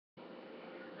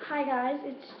Hi guys,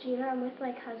 it's Gina. I'm with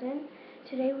my cousin.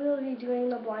 Today we will be doing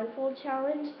the blindfold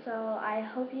challenge, so I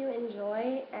hope you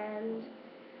enjoy. And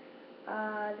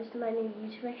this is my new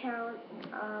YouTube account.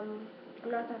 I'm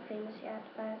not that famous yet,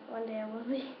 but one day I will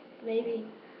be. Maybe.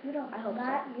 You don't know I hope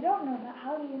that. so. You don't know that.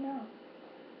 How do you know?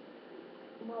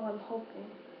 Well, I'm hoping.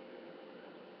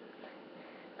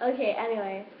 Okay,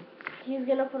 anyway, he's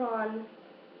gonna put on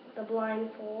the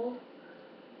blindfold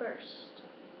first.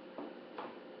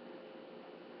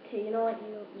 Okay, you know what?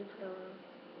 You put it on.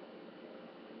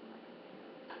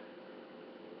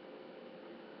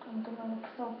 I'm gonna look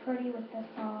so pretty with this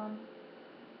on.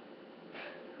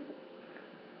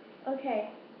 Okay.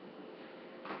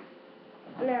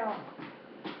 Now,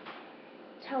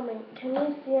 tell me, can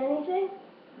you see anything?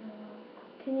 No.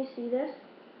 Can you see this?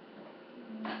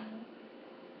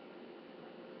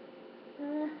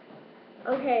 No.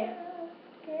 Okay. I'm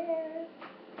scared.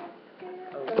 I'm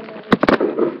scared.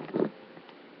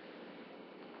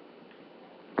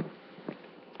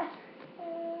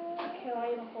 Okay, I want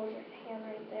you to hold your hand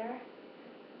right there.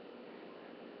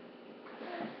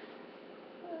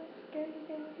 I'm scared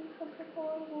you're gonna do something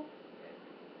horrible.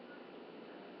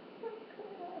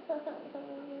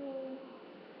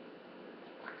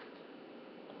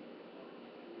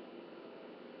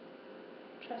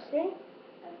 Trust me?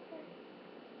 Okay.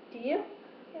 Do you?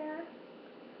 Yeah.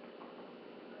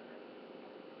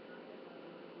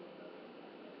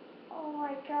 Oh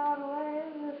my god, what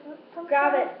is this?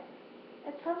 Grab it.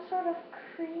 It's some sort of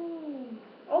cream.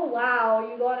 Oh wow,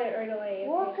 you got it right away.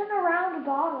 Well, it's in a round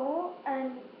bottle,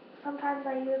 and sometimes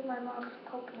I use my mom's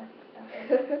coconut stuff.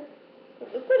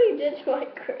 Look what he did to my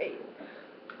cream.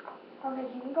 Okay,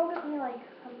 can you go get me like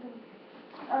something?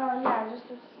 Yeah, just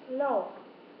this. No.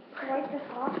 Wipe this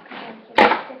off because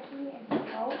it's sticky and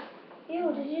gross.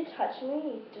 Ew, did you touch me?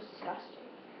 You disgusting.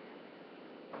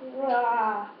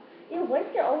 Ah. You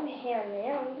wipe your own hand,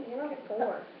 man. You're not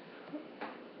four.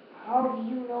 How do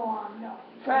you know I'm not?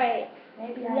 Right.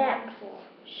 Maybe I am Next. four.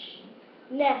 Shh.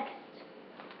 Next.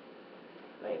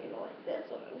 Now you're gonna like this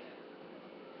one.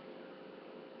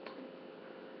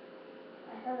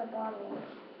 I heard a bottle.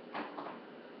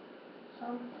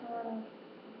 Some sort of,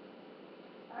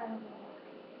 I don't know,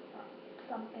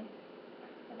 something.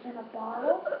 It's in a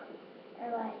bottle, or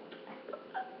like,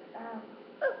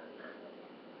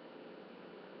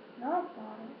 not a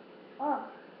bottle.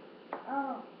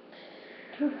 Oh,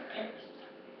 toothpaste.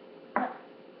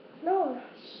 No.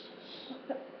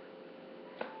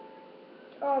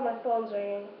 Oh, my phone's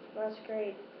ringing. That's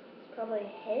great. It's probably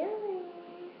Haley.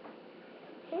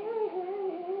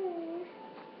 Haley.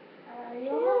 Are you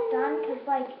almost done? Cause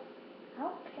like, I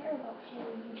don't care about you.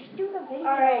 Just do the video.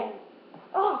 Alright.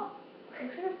 Oh! You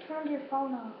should have turned your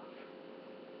phone off.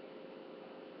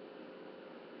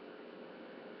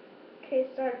 Okay,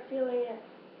 start feeling it.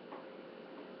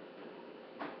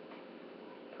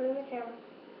 Put it in the camera.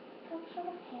 Some sort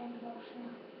of hand lotion.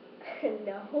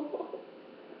 No.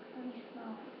 Let me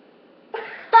smell it.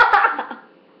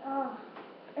 Oh.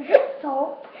 Is it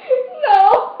soap? No.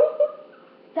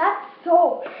 That's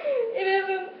soap. It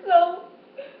isn't soap.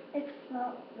 It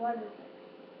smells. What is it?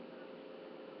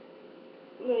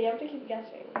 No, you have to keep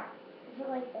guessing. Is it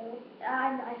like old?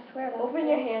 I swear that's Open old.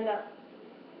 your hand up.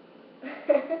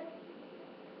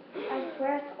 I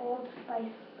swear it's Old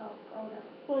Spice soap. Oh, no.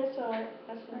 Well, it's not.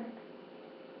 That's not. It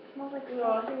smells like No, I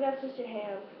soap. think that's just your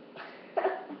hand.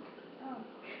 Oh.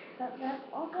 That's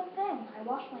all good thing. I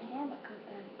wash my hand a good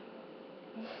thing.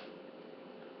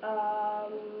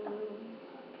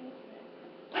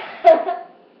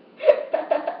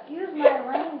 Excuse my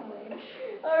language.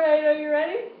 Alright, are you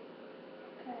ready?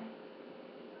 Okay.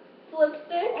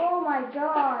 Lipstick? Oh my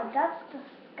god, that's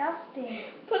disgusting.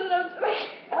 Put it up to me.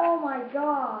 Oh my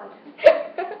god.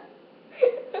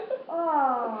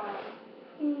 Oh.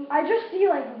 I just see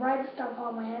like red stuff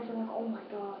on my hands and I'm like, oh my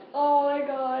god. Oh my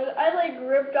god. I like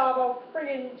ripped off a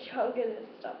friggin' chunk of this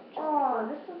stuff. Oh,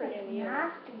 this is like friggin'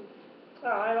 nasty. Oh,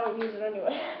 I don't use it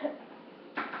anyway.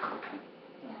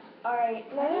 Yeah. Alright,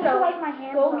 I need to wipe my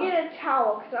hands go off. get a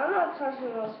towel, because I'm not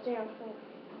touching those damn things.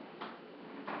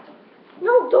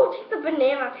 No, don't take the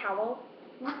banana towel.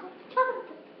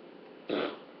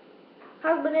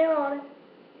 Has banana on it.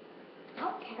 I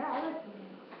don't care, I like bananas.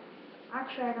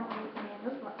 Actually, I don't like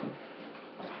bananas, but...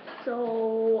 So,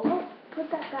 oh, put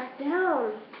that back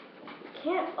down. You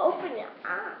can't open your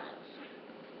eyes.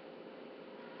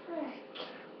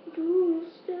 Do you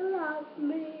still love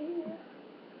me?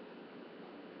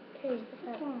 Okay, put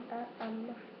that on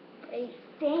my face.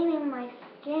 Staining my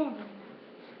skin.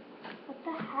 What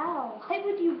the hell? Why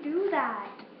would you do that?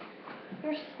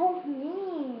 You're so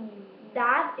mean.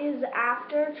 That is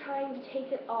after trying to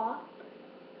take it off.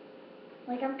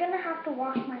 Like, I'm gonna have to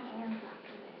wash my hands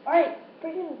after this. Alright,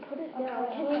 freaking put it down.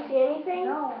 Okay, Can okay. you see anything?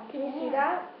 No, I Can you see can't.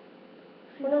 that?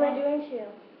 What am I doing to you?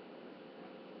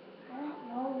 I don't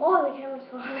know. Oh, the camera's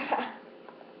falling.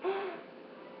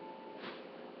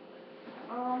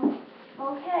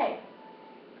 Okay.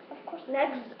 Of course.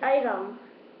 Next item.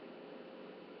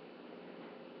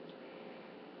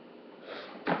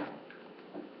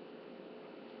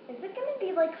 Is it gonna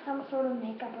be like some sort of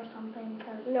makeup or something?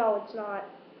 No, it's not.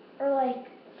 Or like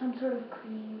some sort of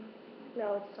cream?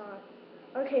 No, it's not.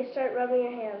 Okay, start rubbing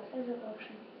your hands. Is it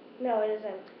lotion? No, it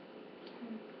isn't.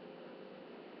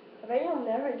 I bet you'll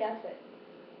never guess it.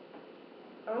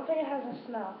 I don't think it has a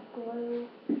smell. Glue.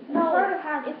 No, it sort of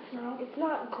has a smell. It's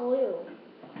not glue.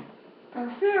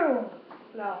 Perfume.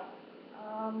 No.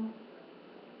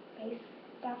 Face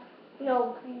stuff.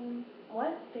 No. Cream.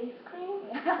 What? Face cream?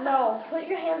 Yeah. No. Put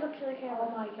your hands up to the camera.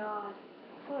 Oh my god.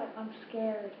 What? I'm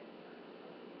scared.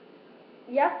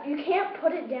 Yep, you can't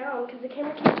put it down because the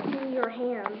camera can't see your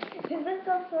hand. Is this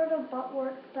some sort of butt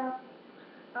work stuff?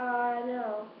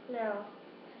 No.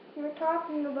 You were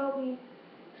talking about me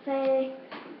saying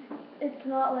it's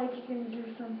not like you can do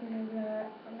something like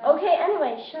that. Okay,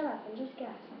 anyway, shut up and just guess.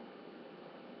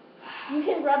 You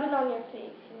can rub it on your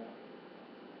face.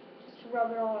 Just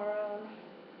rub it all around.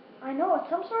 I know, it's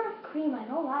some sort of cream, I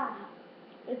know that.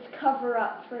 It's cover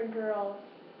up for girls.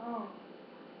 Oh.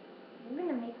 You're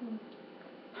gonna make me...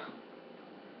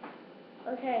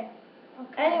 Okay.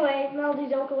 Okay. Anyway, Melody,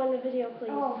 don't go in the video,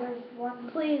 please. Oh, there's one.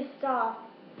 Please stop.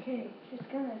 Okay, she's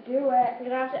gonna do it. You're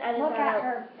gonna have to edit Look that at out.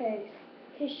 her face.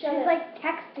 Okay, She's shut it. like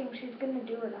texting, she's gonna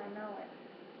do it, I know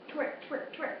it. Twerk.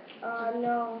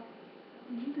 No.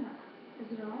 Yeah.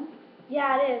 Is it on?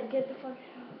 Yeah, it is. Get the fuck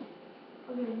out.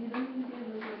 Okay, you don't need to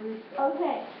do this.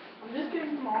 Okay. I'm just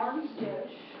getting from Mom's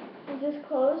dish. Is this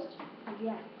closed?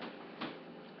 Yeah.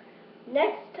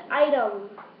 Next item.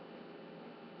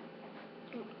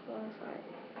 Oh, sorry.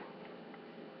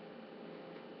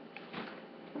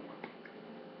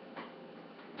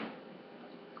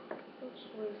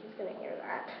 She's gonna hear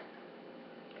that.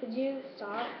 Could you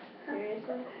stop?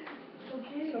 Seriously?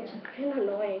 Okay. So freaking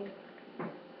annoying.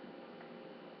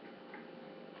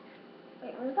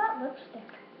 Wait, where's that lipstick?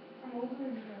 I'm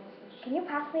opening the Can you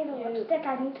pass me the Dude. lipstick?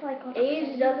 I need to like look Age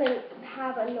pretty. doesn't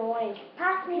have a noise.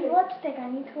 Pass me the lipstick, I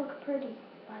need to look pretty,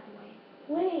 by the way.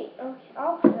 Wait, okay,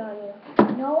 I'll put it on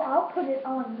you. No, I'll put it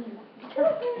on you.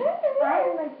 Because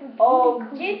I'm like the Oh,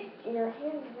 beauty queen. get your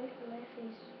hands away from my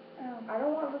face. Oh. I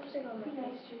don't want lipstick on my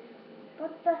face.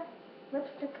 Put the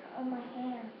lipstick on my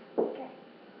hand. Okay.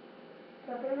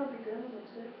 That better not be good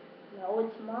lipstick. No,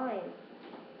 it's mine.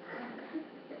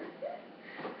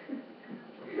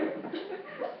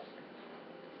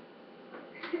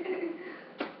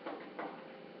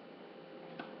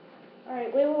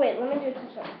 Alright, wait. Let me do a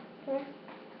touch-up. Okay?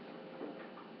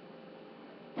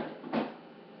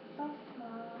 So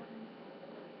small.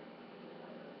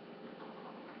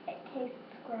 It tastes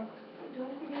gross.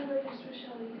 Don't forget about your Swiss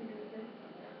Chalet again.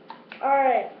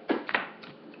 Alright.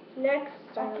 Next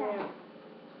Okay. item.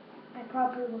 I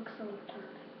probably look so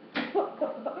cute.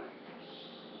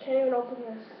 Can't even open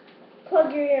this.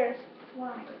 Plug your ears.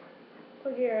 Why?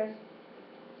 Plug your ears.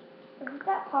 Is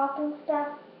that popping stuff?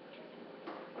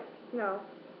 No.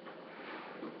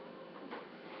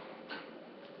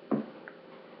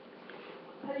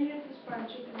 How do you get this fried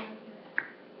chicken out here?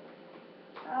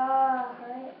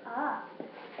 Hurry up.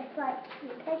 It's like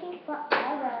taking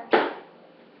forever.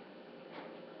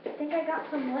 I think I got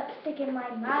some lipstick in my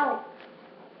mouth.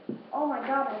 Oh my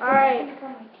god, I Alright. think it's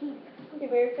on my teeth.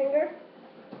 Give me your finger.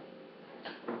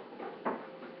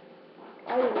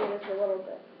 I'll give you this a little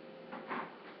bit.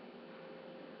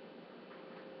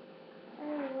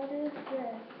 Hey, what is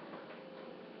this?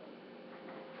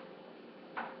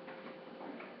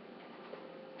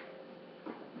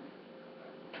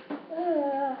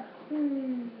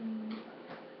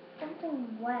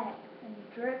 Something wet and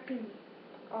drippy.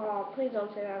 Oh, please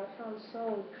don't say that. It sounds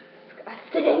so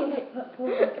disgusting. Oh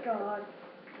my god.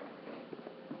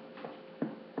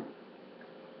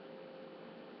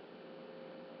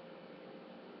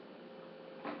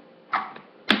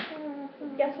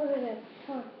 Guess what it is?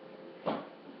 Huh.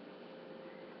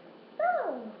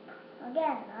 Oh,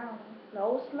 again, I don't know.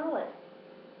 No, smell it.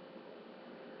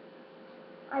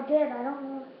 I did, I don't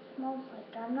know what it smells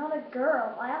like. I'm not a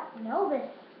girl. I don't know this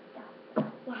stuff.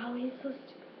 Wow, he's so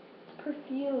stupid. It's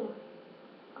perfume.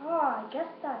 Oh, I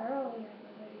guessed that earlier in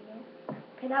the video.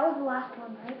 Okay, that was the last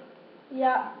one, right?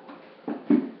 Yeah.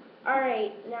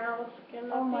 Alright, now it's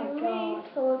gonna Oh my be me. god.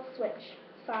 So let's switch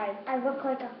sides. I look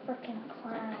like a freaking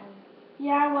clown.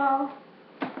 Yeah, well,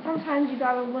 sometimes you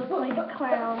gotta look like a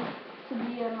clown. to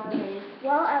be in my maze.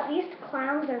 Well, at least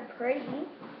clowns are pretty.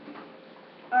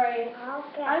 Alright,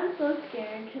 Okay. I'm so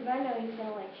scared because I know he's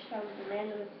gonna like shove the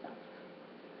random stuff.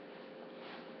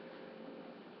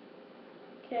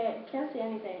 Okay, can't see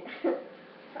anything.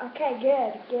 Okay,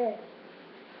 good.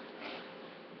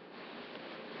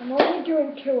 I'm only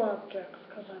doing 2 objects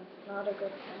because I'm not a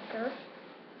good thinker.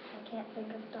 I can't think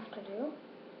of stuff to do.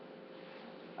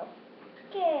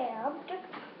 Okay, object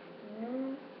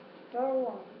number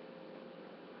 1.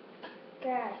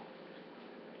 Okay.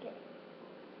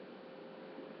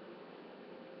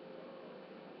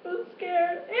 I'm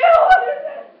scared. Ew, what is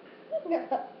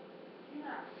it?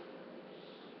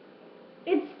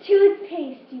 It's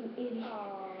toothpaste, you idiot.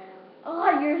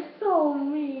 Oh, you're so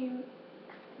mean.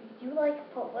 You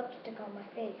like put lipstick on my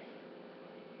face.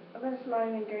 I bet it's not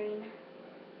even green.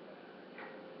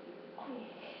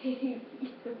 You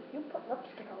put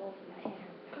lipstick all over my hair.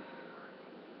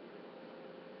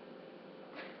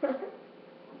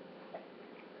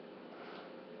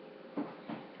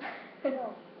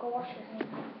 Go wash your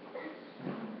hands.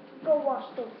 Go wash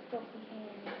those filthy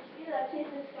hands. See, that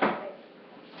tastes disgusting.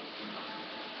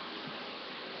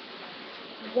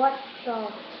 What the?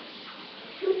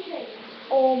 Toothpaste.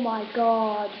 Oh my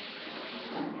god.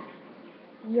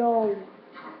 Yo.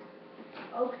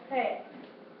 Okay.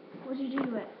 What'd you do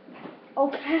to it?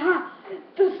 Okay.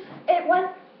 It went.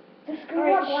 The screen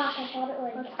Alright, went black. I thought it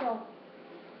like. Let's go.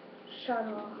 Shut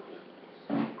off.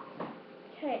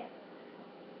 Okay.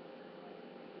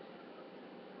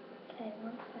 Okay,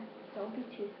 1 second. Don't be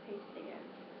toothpaste again.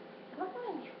 I'm not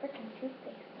gonna be freaking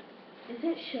toothpaste. Is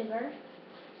it sugar?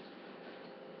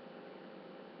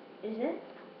 Is it?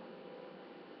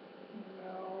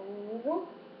 No.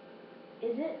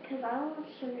 Is it? Because I don't want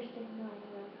sugar sticking in my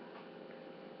mouth.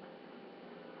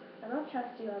 I don't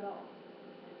trust you at all.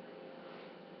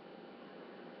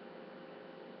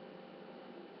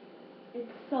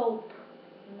 It's soap.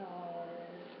 No.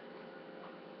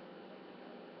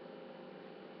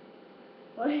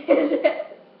 What is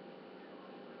it?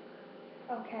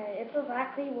 Okay, it's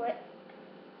exactly what.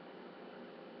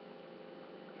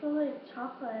 It's like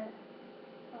chocolate.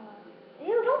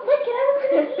 Ew, don't lick it. I was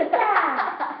gonna eat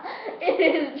that. It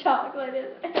is chocolate,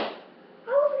 isn't it? I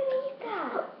was gonna eat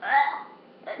that.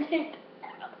 That tastes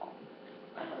terrible.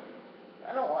 I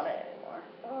don't want it anymore.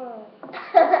 Oh.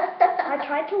 I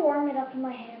tried to warm it up in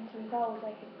my hands and that was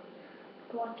like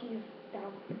blocky as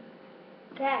dumb.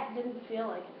 Okay. It didn't feel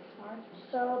like it, smart.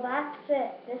 So that's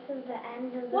it. This is the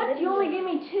end of the What? video. You only gave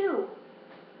me 2.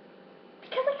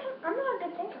 Because I'm not a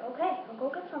good thinker. Okay, I'll go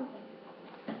get something.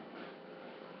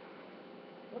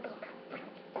 Look at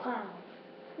the clown.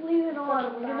 Leave it on.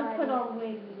 Such a I'm gonna bad put idea. on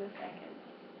wigs in a second.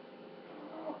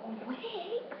 Oh,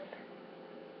 wigs?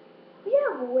 We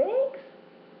have wigs?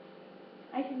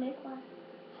 I can make one.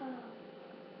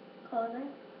 Clothing.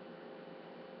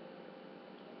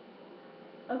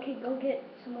 Okay, go get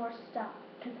some more stuff,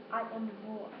 because I am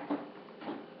bored.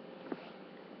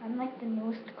 I'm like the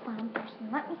newest clown person.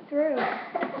 Let me through.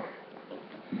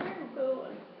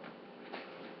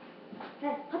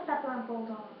 Hey, put that blindfold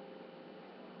on.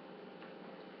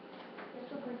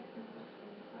 This will break the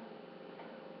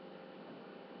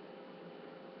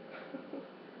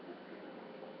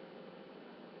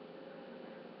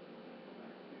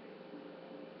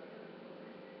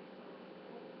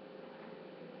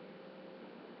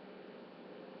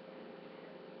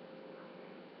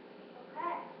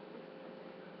Okay.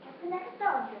 What's the next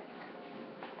object?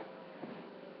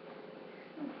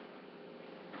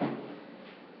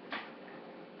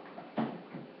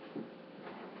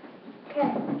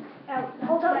 Okay.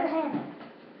 Hold out your hand.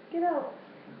 Get out.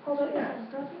 Hold out your hand.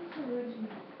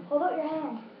 Hold out your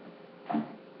hand.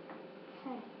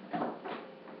 Okay.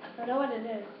 I know what it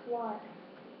is. What?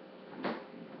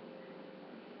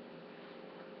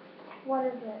 What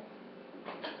is it?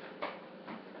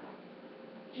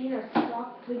 Gina, stop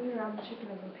flipping around the chicken.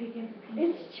 I'm picking the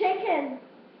pieces. It's chicken.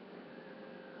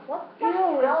 What the Ew,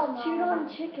 hell? it's chewed on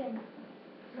chicken.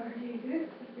 Sorry,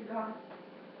 I forgot.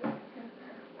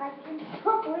 I can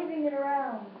stop leaving it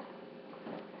around.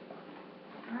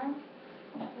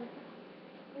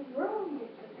 You ruined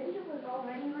it. The video was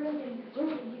already ruined and you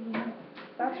ruined it even more.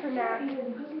 That's for now.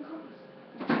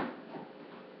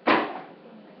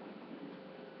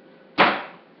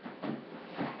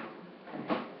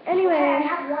 Anyway, Okay, I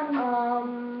have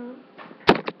one.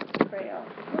 Braille.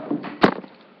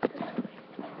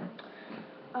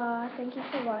 Thank you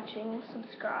for watching.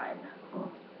 Subscribe.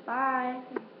 Bye.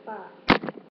 Bye.